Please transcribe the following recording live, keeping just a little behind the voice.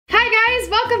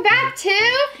welcome back to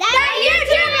the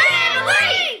YouTube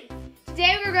family!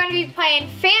 Today we're going to be playing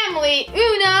Family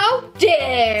Uno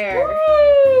Dare.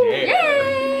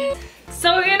 Yay!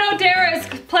 So Uno Dare is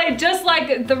played just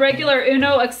like the regular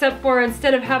Uno, except for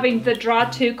instead of having the draw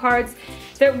two cards,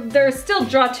 there's still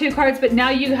draw two cards, but now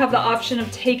you have the option of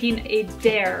taking a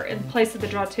dare in place of the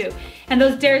draw two. And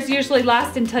those dares usually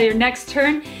last until your next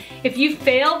turn. If you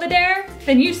fail the dare,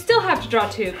 then you still have to draw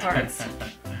two cards.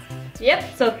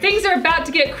 Yep, so things are about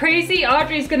to get crazy.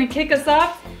 Audrey's gonna kick us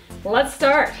off. Let's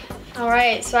start. All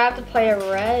right, so I have to play a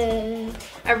red.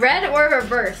 A red or a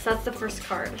reverse, that's the first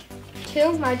card.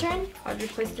 Two, my turn? Audrey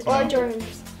placed it Or down.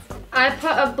 Jordan's. I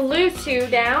put a blue two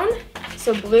down.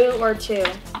 So blue or two.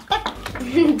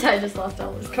 I just lost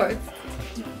all those cards.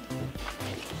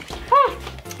 Oh,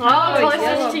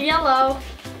 closest to yellow.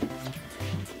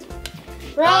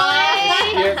 Really?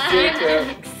 Yep.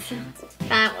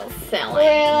 That was silly.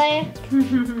 Really?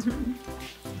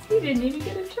 You didn't even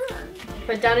get a turn.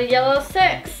 Put down a yellow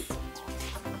six.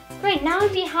 Wait, now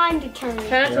I'm behind the turn.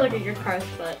 Try not to look at your cards,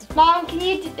 but. Mom, can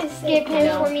you skip him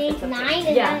No, for me? it's okay. 9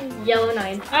 and Yeah, 9. yellow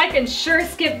 9. I can sure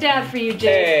skip Dad for you,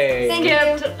 Jake. Hey. Thank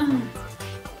Skipped.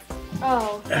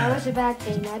 Oh, that was a bad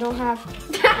thing. I don't have.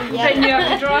 Then you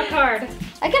have to draw a card.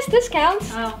 I guess this counts.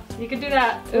 Oh, you can do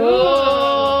that.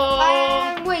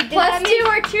 Wait, did Plus that mean 2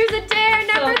 or choose a dare,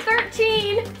 number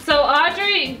 13. So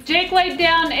Audrey, Jake laid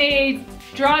down a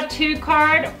draw two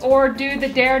card or do the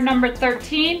dare number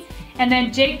 13. And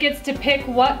then Jake gets to pick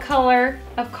what color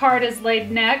of card is laid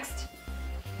next.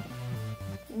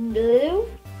 blue?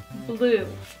 Blue.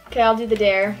 Okay, I'll do the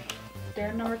dare.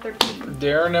 Dare number 13.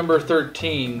 Dare number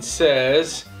 13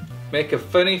 says, make a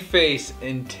funny face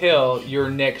until your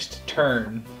next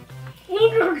turn. I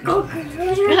don't know what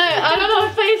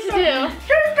face to do.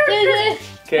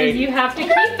 Okay. And you have to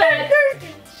keep it.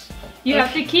 You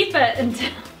have to keep it until...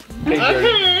 Okay,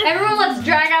 Jordan. Everyone, let's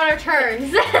drag out our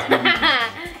turns.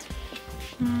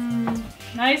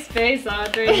 Nice face,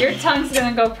 Audrey. Your tongue's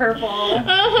gonna go purple.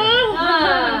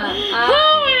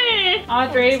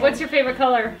 Audrey, what's your favorite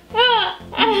color? Huh?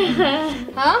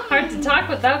 Hard to talk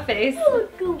with that face.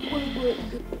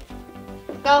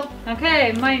 Go.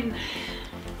 Okay, mine.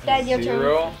 Dad, your turn.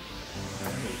 0.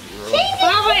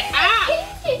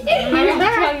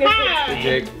 Hey,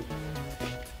 Jake.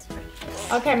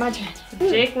 Okay, my turn.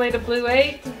 Jake laid a blue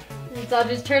 8. It's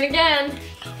Audrey's turn again.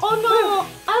 Oh no!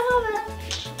 I love it.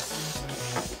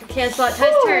 Cancel out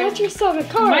Ty's turn. That's your silver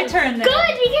card. My turn then.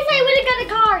 Good, because I would have got a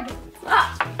card.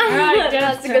 Alright,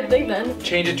 That's a good thing then.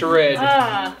 Change it to red.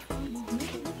 Ah.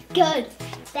 Good.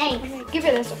 Thanks. Give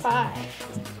it as a 5.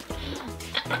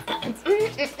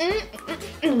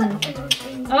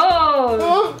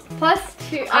 Oh. Plus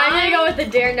 2. I'm gonna go with the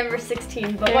dare number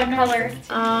 16, but what color?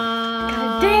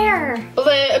 Dare.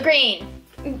 Blue, green.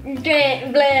 Green.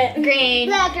 Green. Blue, green.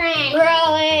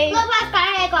 Really? Blue,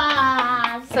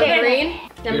 black, So green.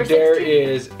 Your Number dare 16.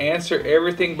 is answer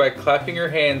everything by clapping your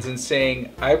hands and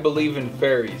saying, I believe in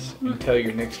fairies until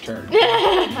your next turn.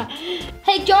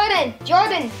 Hey, Jordan.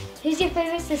 Jordan, who's your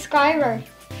favorite subscriber?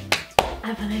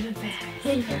 I believe in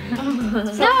fairies. No.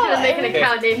 So I'm gonna make an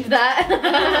account named that.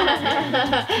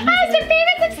 Who's your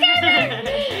favorite subscriber?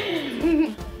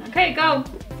 Okay, go.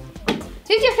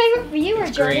 Who's your favorite viewer,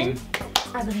 Jordan? Green.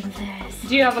 I believe in fairies.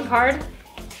 Do you have a card?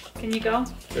 Can you go?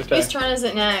 Good time. turn is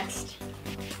it next?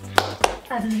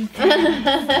 I believe in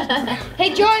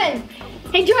Hey, Jordan.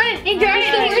 Hey, Jordan. Hey, Jordan.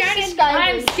 Hey, Who's the worst subscriber?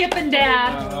 I'm skipping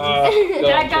Dad. Go,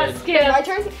 Dad got Jake. skipped. My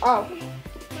turn? Oh.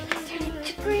 Turn it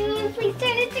to green. Please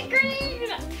turn it to green.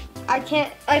 I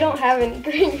can't. I don't have any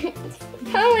green.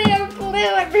 I only have blue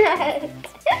and red.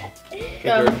 Okay,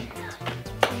 Jordan.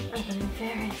 I believe in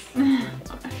fairies.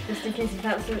 Just in case if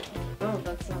that was it. Oh,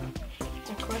 that's not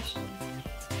a question.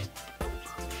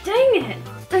 Dang it!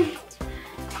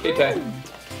 Okay, Ty.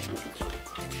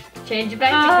 Change it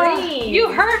back to green.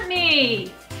 You hurt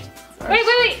me.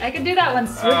 Wait. I can do that one.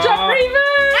 Switch up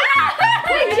reverse.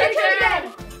 Wait, your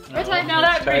turn. No,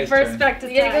 that Ty's reverse turn. back to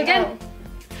You gotta go Ty. again.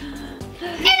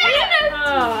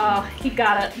 Oh, he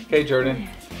got it. Okay, Jordan.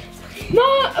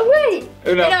 No, wait.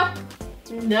 Uno.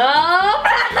 No. I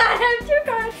have 2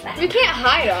 cards. You can't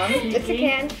hide them. Yes, you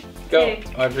can. Go, Okay.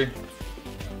 Audrey.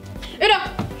 Go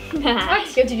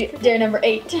to dare number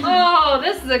 8. Oh,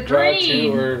 this is a Draw 2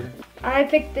 green. or... I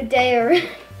picked the dare.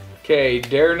 Okay,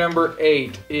 dare number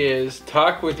 8 is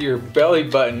talk with your belly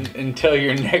button until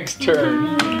your next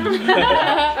turn.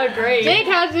 Great. Jake,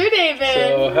 how's your day been?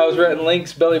 So, how's Rhett and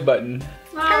Link's belly button?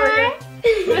 Oh,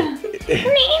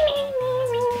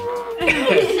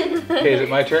 Okay, is it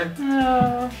my turn?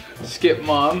 oh. Skip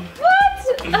mom.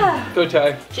 What? Go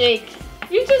Ty. Jake.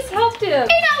 You just helped him.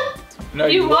 No,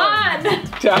 You won!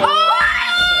 Ty.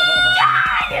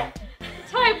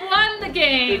 Ty won the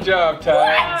game. Good job, Ty.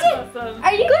 That was awesome.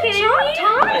 Are you kidding me?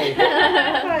 Hey. I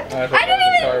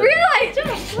didn't even realize.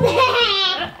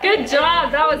 Good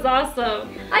job. That was awesome.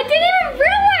 I didn't even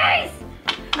realize.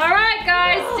 All right,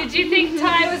 guys. Did you think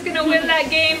Ty was going to win that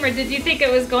game, or did you think it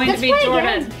was going Let's to be play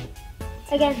Jordan?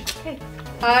 Again.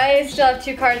 I still have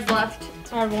 2 cards left.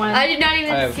 I have 1. I did not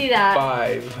even I have see that.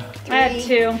 5. I had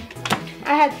 2.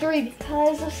 I had 3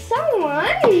 because of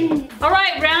someone. All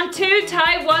right, round 2.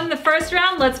 Ty won the first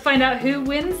round. Let's find out who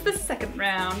wins the second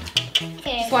round.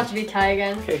 Okay. Just watch me tie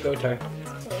again. Okay, go Ty.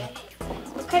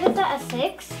 What card is that? A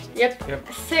 6? Yep.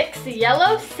 Yep. 6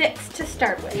 yellow, 6 to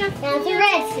start with. Now it's a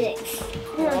red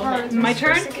 6. My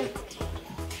turn.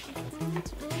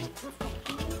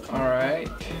 All right.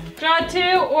 Draw 2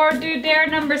 or do dare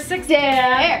number 6.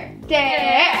 Dare.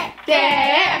 Guess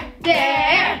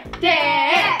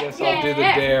I'll do the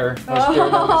dare. Let's do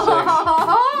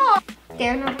number 6.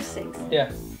 Dare number 6.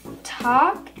 Yeah.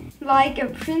 Talk like a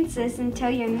princess until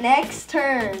your next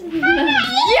turn.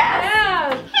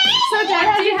 Yeah. So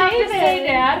What do you have to say,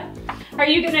 Dad? Are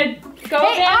you gonna go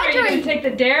Hey, again? Are you Audrey. gonna take the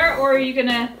dare, or are you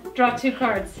gonna draw 2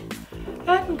 cards?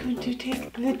 I'm going to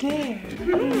take the dare.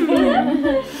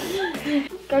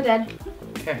 Go, Dad.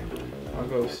 Okay. I'll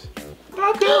go.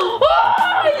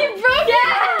 Oh, you broke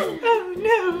it! Oh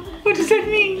no! What does that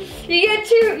mean? You get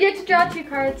 2. You have to draw 2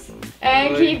 cards.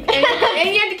 And Really? keep and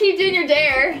you have to keep doing your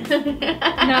dare.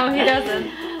 No, he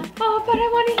doesn't. Oh, but I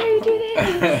want to hear you do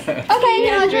this. Okay,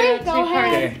 Yeah, Audrey, draw go 2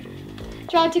 cards. ahead. Okay.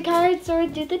 Draw 2 cards or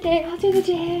do the dare. I'll do the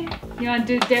dare. You want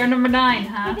to do dare number 9,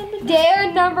 huh?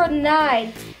 Dare number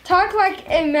 9. Talk like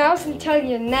a mouse until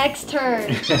your next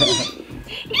turn.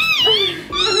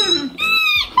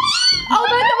 Oh,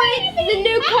 by the way, the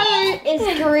new color is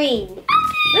green. Okay,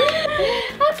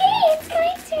 it's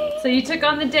my turn. So you took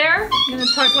on the dare? You're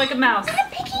gonna talk like a mouse. I'm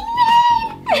picking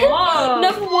red. Whoa.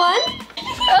 Number 1.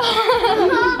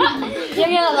 You're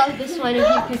gonna love this one if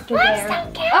you pick the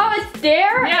dare. Oh, it's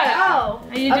dare? Yeah. Oh.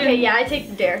 Are you Okay, doing? yeah, I take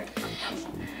the dare.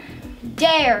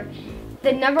 Dare.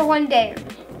 The number 1 dare.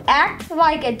 Act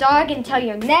like a dog until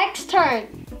your next turn.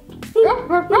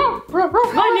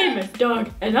 My name is Doug,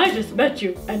 and I just met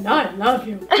you, and I love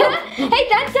you. Hey,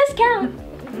 that does count.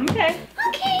 Okay.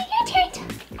 Okay, your turn.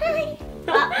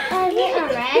 Hi.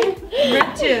 Red.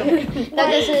 Red 2. That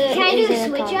doesn't. Can I do the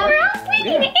switch up?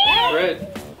 Yeah. Red.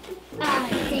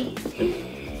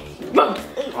 Well,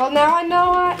 now I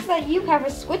know that you have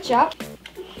a switch up.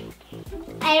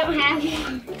 I don't have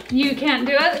it. You can't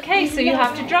do it? Okay, so you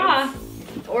have to draw.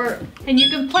 Or And you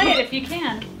can play it if you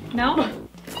can. No?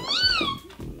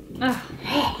 Ugh.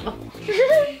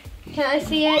 Can I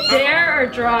see it? Dare or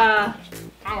draw?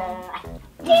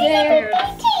 Dare.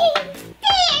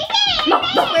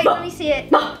 Wait, let me see it.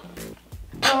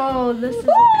 Oh, this is a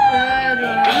good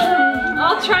one.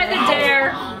 I'll try the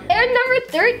dare. Dare number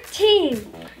 13.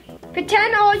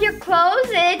 Pretend all your clothes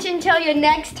itch until your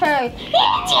next turn.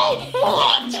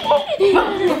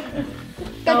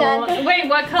 Go, Dad. Oh, wait,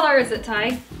 what color is it,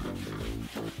 Ty?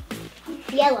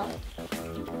 Yellow.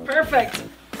 Perfect.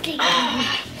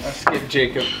 I'll skip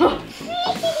Jacob. Really?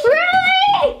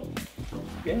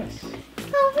 Yes.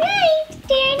 Alright,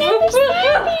 dare number 7.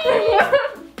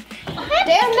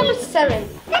 Dare number 7.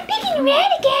 I'm picking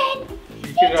red again.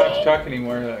 You don't have to talk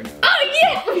anymore. Like, oh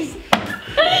yes!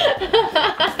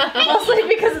 Mostly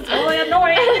because it's really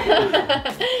annoying.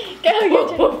 Go, your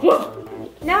turn.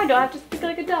 Now I don't have to speak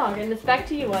like a dog, and it's back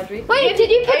to you, Audrey. Wait, did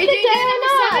you Are pick you the doing dare or number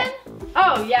not? 7?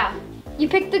 Oh yeah. You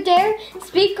picked the dare?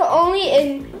 Speak only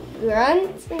in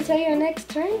grunts until your next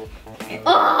turn?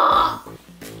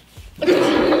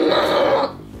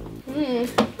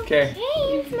 okay.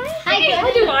 Hey, it's my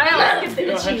Why do I always get You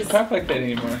the don't have to itchies? talk like that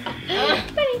anymore. But I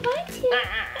want to.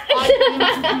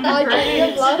 Audrey,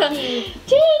 you're lucky.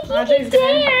 Jake, you Audrey's can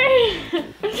gonna- dare.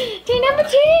 Dare number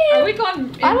 2. Are we going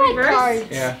in I like reverse? cards.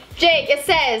 Yeah. Jake, it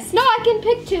says No, I can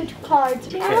pick 2 cards.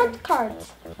 I want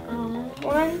cards.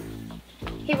 1,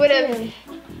 he would have 2.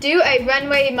 do a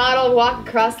runway model walk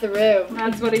across the room.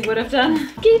 That's what he would have done.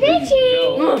 Give it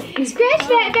to No. Scratch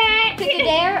that back. Pick a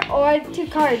dare or 2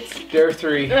 cards. Dare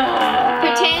 3.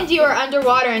 Pretend you are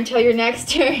underwater until your next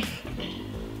turn.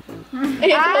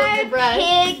 You have to hold your breath. I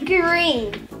pick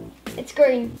green. It's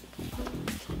green.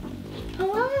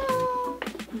 Hello.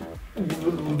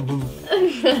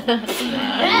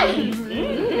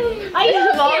 Are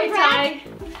you Molly, okay, Ty.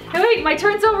 Hey, wait, my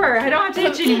turn's over. I don't have to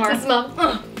hit you anymore. This mom.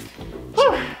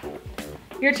 Whew.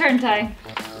 Your turn, Ty.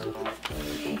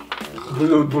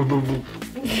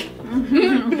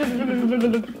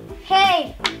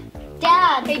 Hey,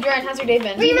 Dad. Hey, Jordan, how's your day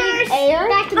been? Reverse. Air?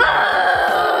 Back to the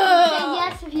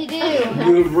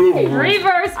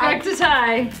Reverse back to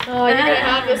tie. Oh, you're gonna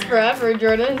have this forever,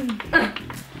 Jordan.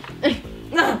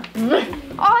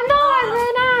 Oh no, I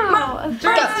ran out.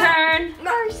 Jordan's turn.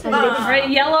 Right,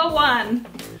 yellow one.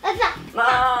 I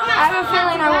have a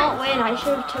feeling I won't win. I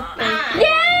should have took the.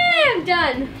 Yay! I'm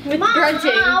done with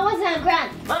grunting. I wasn't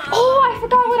grunt. Oh, I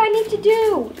forgot what I need to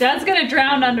do. Dad's gonna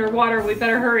drown underwater. We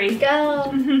better hurry.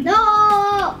 Go.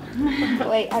 No.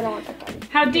 Wait, I don't want that card.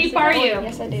 How deep are you?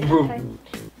 Yes, I do. Okay.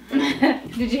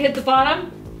 Did you hit the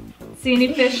bottom? See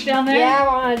any fish down there? Yeah, I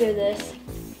want to do this.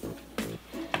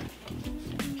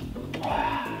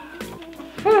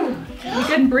 Whew, you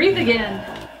couldn't breathe again.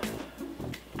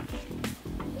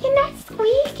 You're not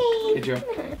squeaking. Good job.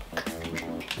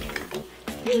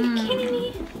 Are you kidding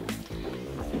me?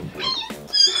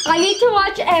 I need to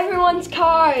watch everyone's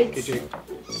cards. Good job.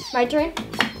 My turn?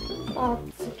 Oh,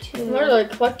 it's a I'm 2. literally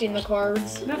collecting the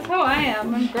cards. That's how I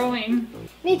am. I'm growing.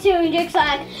 Me too, Jake's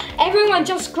like, Everyone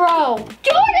just grow.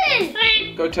 Jordan!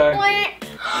 Go, Ty.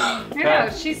 I know,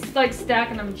 she's like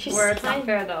stacking them where it's not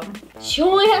fair though. She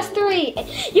only has 3.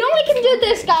 You only can do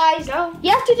this, guys. Go.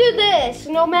 You have to do this,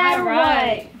 no matter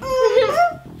Alright.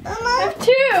 what. I have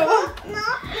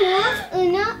 2.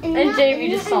 And Jave, you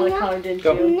just saw the no. color, didn't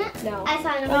Go. you? No. I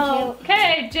saw number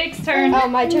Okay, Jake's turn. Oh,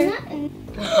 my turn.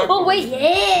 2. Oh, wait,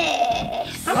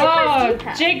 yes. How many cards do Oh, you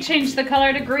have? Jake changed the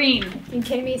color to green. You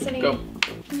kidding me, Cindy? Go.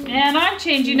 And I'm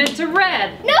changing it to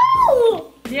red.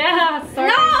 No! Yeah, sorry.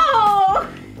 No!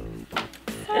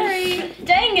 Sorry.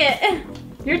 Dang it.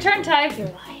 Your turn, Ty.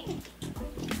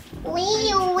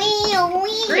 Wee.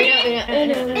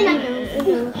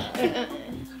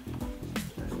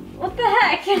 What the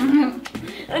heck?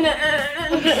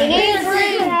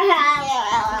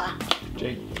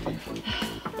 Jake.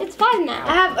 It's 5 I now.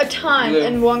 have a ton Blue.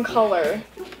 in one color.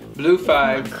 Blue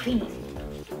 5.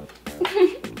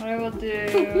 What I will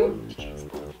do.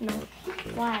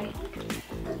 Why?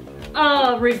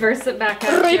 I'll reverse it back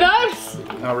up. Reverse.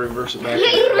 I'll reverse it back.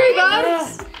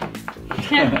 Reverse.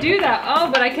 Can't do that.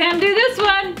 Oh, but I can do this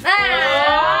one.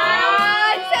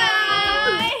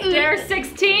 Dare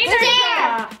 16.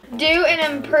 Dare. Do an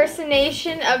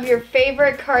impersonation of your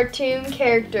favorite cartoon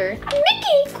character.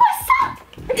 Mickey, what's up?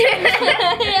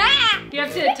 You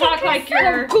have to talk like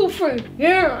you're Goofy.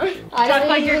 Yeah. talk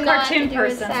like you're a cartoon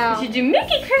person. You should do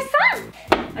Mickey Croissant.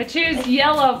 I choose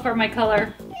yellow for my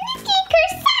color. Mickey,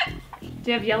 croissant.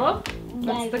 Do you have yellow?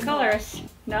 What's the color?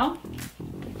 No?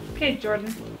 Okay,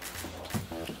 Jordan.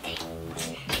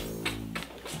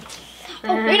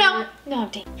 You know. No,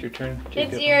 dang. It's your turn. It's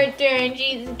Jacob. your turn.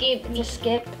 Jesus, skip. Just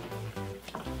skip.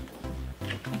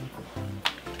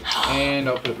 And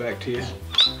I'll put it back to you.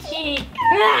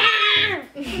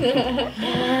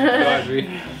 Audrey.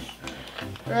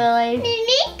 Really?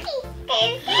 Mickey,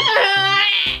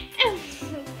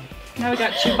 Now we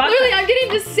got Chewbacca. Literally, I'm getting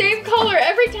the same color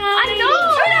every time. I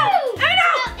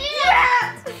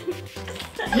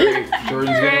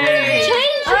Jordan's gonna win.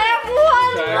 Change I have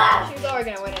one Okay. left. She's already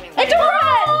gonna win anyway. It's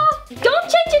red. Don't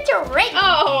change it to red.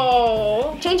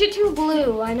 Oh. Change it to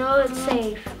blue. I know it's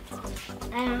safe.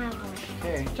 I don't have one.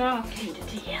 Okay. Draw.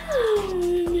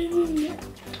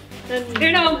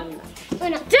 Here, no.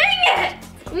 Dang it!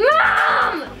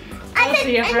 Mom! Oh, so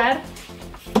you have red?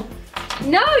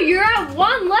 No, you're at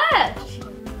 1 left.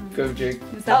 Go, Jake.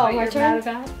 Is that what my you're turn? mad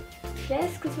about?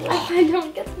 Yes, because what if I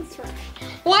don't get this right?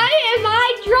 Why am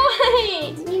I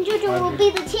drawing? Ninja will be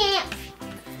the champ.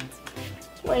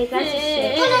 Wait, that's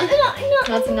a 6.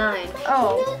 That's 9.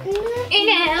 Oh. Uno.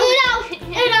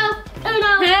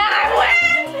 I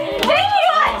win! Thank you,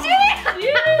 Audrey!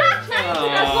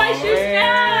 That's why she's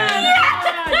mad.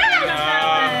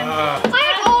 I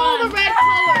have all the red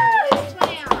colors.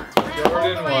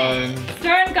 Jordan won.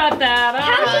 Stern got that. All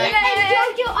right.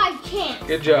 Jojo, I can't.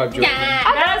 Good job, Jordan.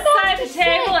 That side of the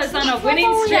table is on a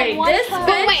winning streak. This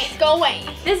bench, go away.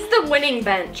 This is the winning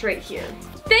bench right here.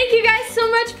 Thank you guys so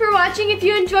much for watching. If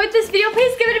you enjoyed this video,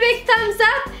 please give it a big thumbs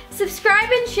up, subscribe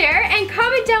and share, and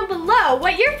comment down below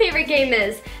what your favorite game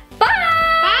is.